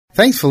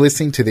Thanks for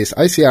listening to this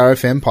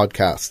OCRFM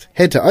podcast.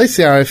 Head to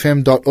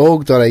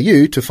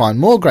ocrfm.org.au to find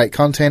more great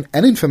content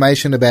and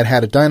information about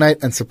how to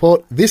donate and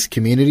support this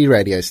community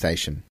radio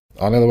station.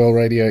 On LOL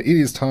Radio, it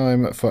is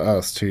time for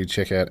us to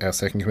check out our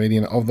second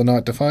comedian of the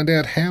night to find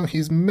out how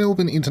his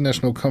Melbourne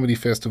International Comedy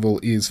Festival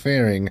is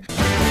faring.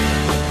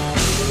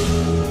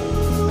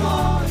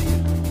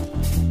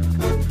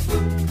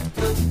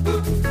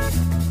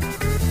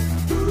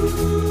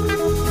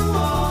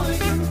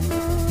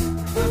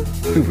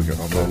 Who we got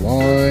on the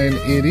line?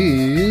 It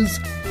is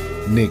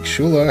Nick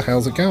Schuller.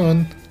 How's it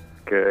going?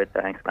 Good,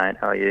 thanks, mate.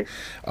 How are you?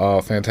 Oh,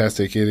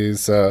 fantastic. It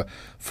is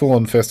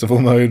full-on festival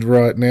mode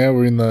right now.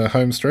 We're in the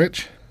home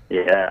stretch.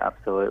 Yeah,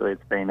 absolutely.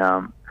 It's been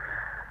a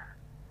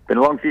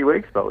long few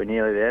weeks, but we're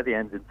nearly there. The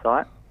end's in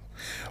sight.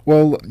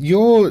 Well,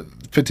 your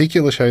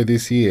particular show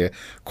this year,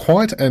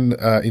 quite an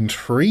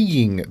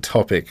intriguing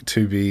topic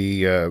to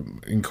be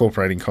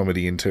incorporating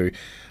comedy into.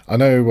 I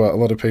know a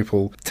lot of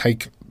people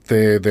take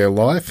their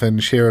life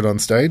and share it on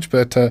stage,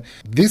 but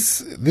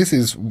this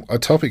is a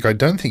topic I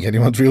don't think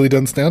anyone's really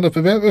done stand-up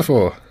about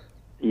before.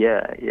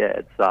 Yeah,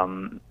 it's a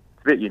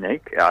bit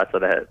unique. So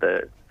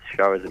the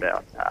show is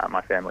about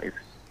my family's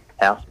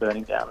house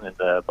burning down in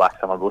the Black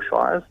Summer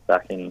bushfires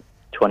back in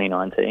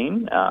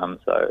 2019.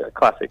 So a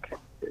classic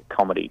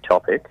comedy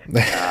topic,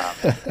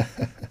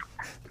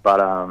 but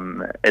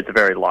it's a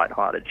very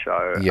light-hearted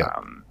show. Yeah.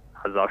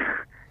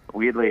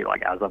 Weirdly,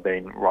 as I've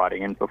been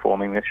writing and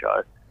performing this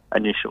show,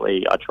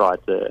 initially I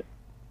tried to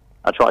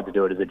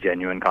do it as a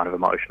genuine kind of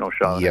emotional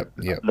show.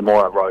 Yep. The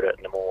more I wrote it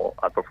and the more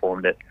I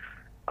performed it,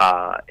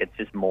 it's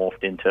just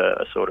morphed into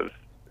a sort of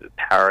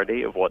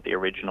parody of what the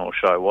original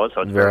show was.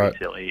 So it's very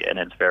silly and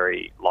it's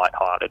very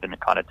lighthearted, and it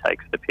kind of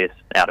takes the piss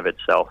out of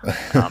itself,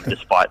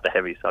 despite the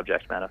heavy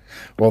subject matter.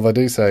 Well, they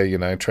do say,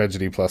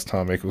 tragedy plus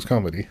time equals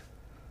comedy.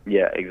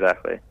 Yeah,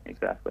 exactly.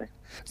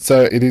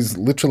 So it is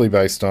literally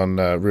based on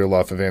real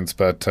life events,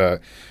 but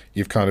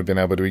you've kind of been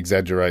able to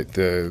exaggerate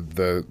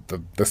the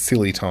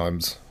silly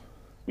times.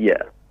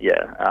 Yeah.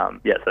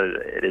 So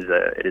it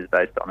is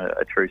based on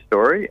a true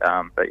story.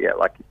 But yeah,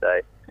 like you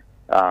say,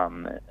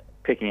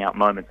 picking out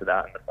moments of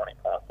that and the funny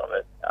parts of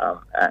it,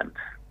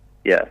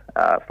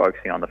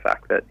 focusing on the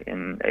fact that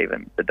in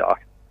even the dark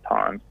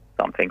times,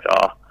 some things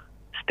are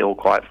still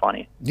quite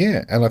funny.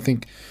 Yeah, and I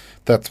think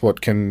that's what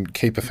can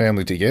keep a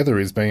family together,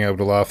 is being able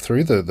to laugh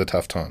through the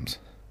tough times.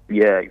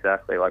 Yeah,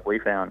 exactly. We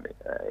found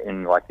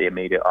in the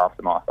immediate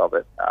aftermath of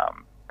it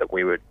that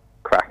we were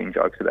cracking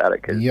jokes about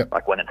it, because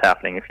when it's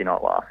happening, if you're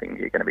not laughing,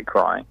 you're going to be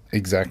crying.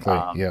 Exactly.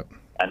 Yep.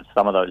 And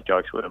some of those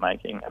jokes we were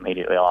making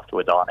immediately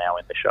afterwards are now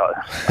in the show.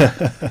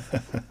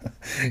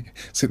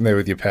 Sitting there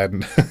with your pad.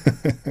 And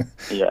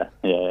Yeah.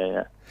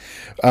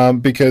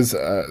 Because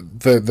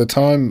the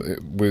time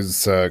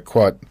was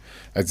quite,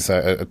 as you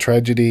say, a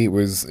tragedy. It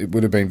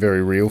would have been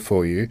very real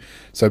for you.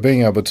 So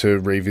being able to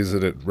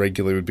revisit it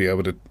regularly would be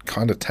able to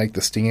kind of take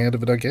the sting out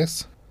of it, I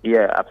guess.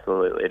 Yeah,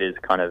 absolutely. It is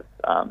kind of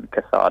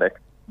cathartic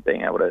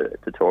being able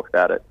to talk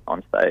about it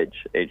on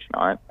stage each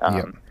night.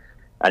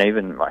 And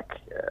even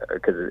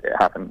because it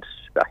happened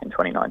back in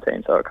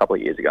 2019, so a couple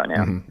of years ago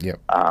now.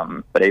 Mm-hmm.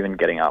 But even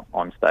getting up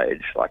on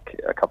stage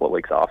a couple of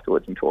weeks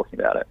afterwards and talking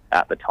about it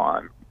at the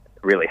time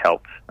really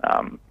helped.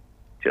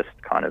 Just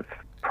kind of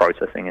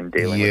processing and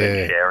dealing with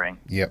it and sharing.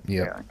 Yep.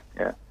 Yeah.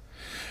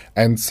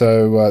 And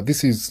so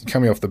this is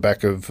coming off the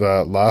back of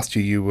last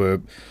year. You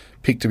were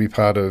picked to be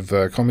part of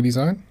Comedy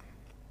Zone.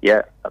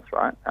 Yeah, that's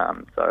right.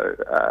 So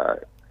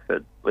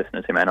for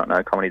listeners who may not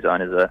know, Comedy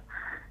Zone is a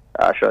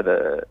show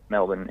the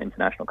Melbourne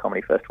International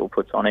Comedy Festival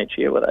puts on each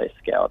year, where they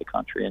scour the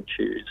country and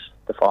choose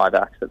the 5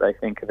 acts that they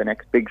think are the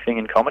next big thing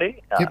in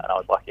comedy. And I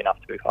was lucky enough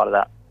to be part of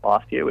that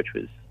last year, which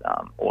was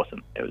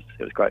awesome. It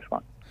was great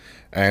fun.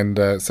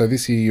 And so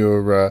this year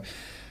you're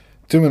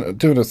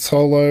doing a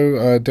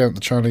solo down at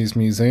the Chinese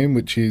Museum,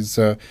 which is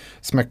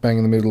smack bang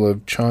in the middle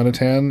of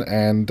Chinatown,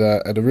 and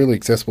at a really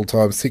accessible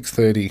time,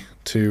 6:30,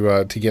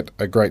 to get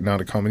a great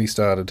night of comedy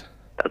started.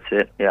 That's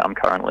it. Yeah, I'm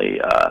currently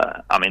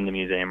I'm in the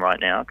museum right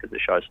now because the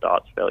show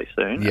starts fairly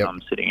soon. Yep.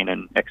 I'm sitting in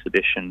an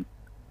exhibition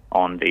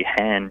on the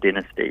Han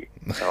Dynasty,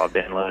 so I've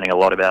been learning a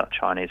lot about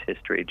Chinese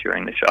history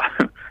during the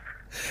show.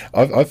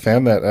 I've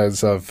found that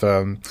as I've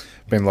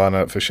been lining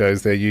up for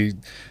shows there, you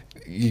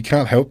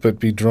can't help but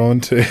be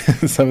drawn to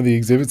some of the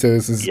exhibits.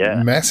 There's this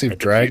massive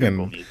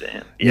dragon.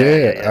 Museum.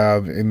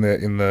 In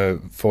the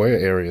foyer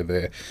area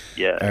there.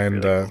 Yeah,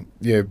 and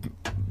really cool.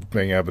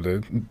 Being able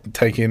to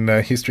take in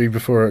history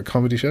before a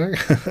comedy show.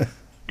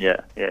 Yeah,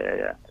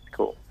 it's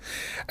cool.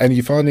 And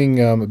you're finding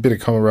a bit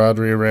of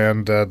camaraderie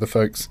around the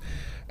folks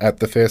at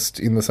the fest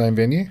in the same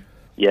venue?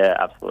 Yeah,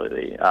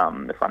 absolutely.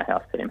 The front of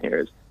house team here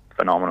is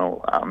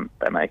phenomenal.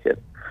 They make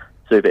it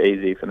super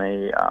easy for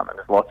me, and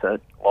there's lots of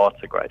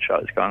great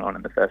shows going on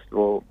in the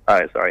festival.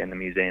 In the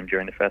museum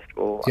during the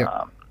festival.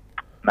 Yep.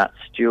 Matt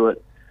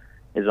Stewart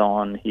is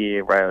on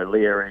here, Ray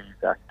O'Leary,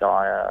 Zach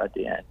Dyer,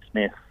 Deanne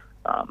Smith.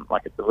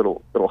 It's a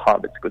little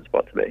hub. It's a good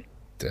spot to be.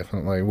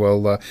 Definitely.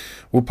 Well,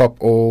 we'll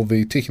pop all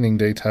the ticketing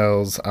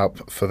details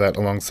up for that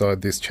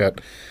alongside this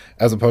chat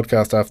as a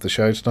podcast after the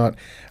show tonight.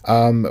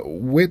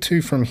 Where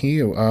to from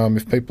here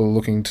if people are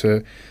looking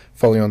to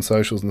follow you on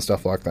socials and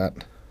stuff like that?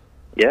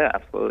 Yeah,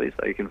 absolutely.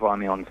 So you can find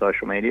me on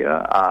social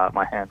media.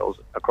 My handles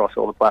across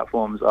all the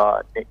platforms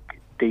are Nick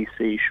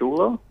DC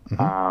Schuller.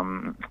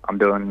 I'm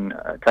doing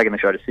taking the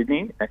show to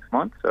Sydney next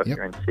month. So if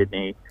you're in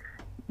Sydney, you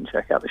can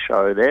check out the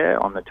show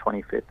there on the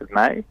 25th of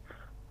May.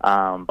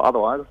 But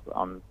otherwise,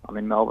 I'm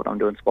in Melbourne. I'm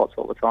doing spots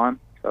all the time.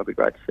 So it'll be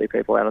great to see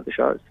people out at the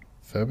shows.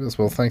 Fabulous.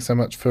 Well, thanks so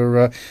much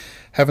for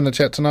having a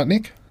chat tonight,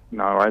 Nick.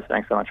 No worries.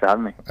 Thanks so much for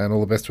having me. And all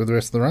the best with the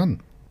rest of the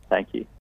run. Thank you.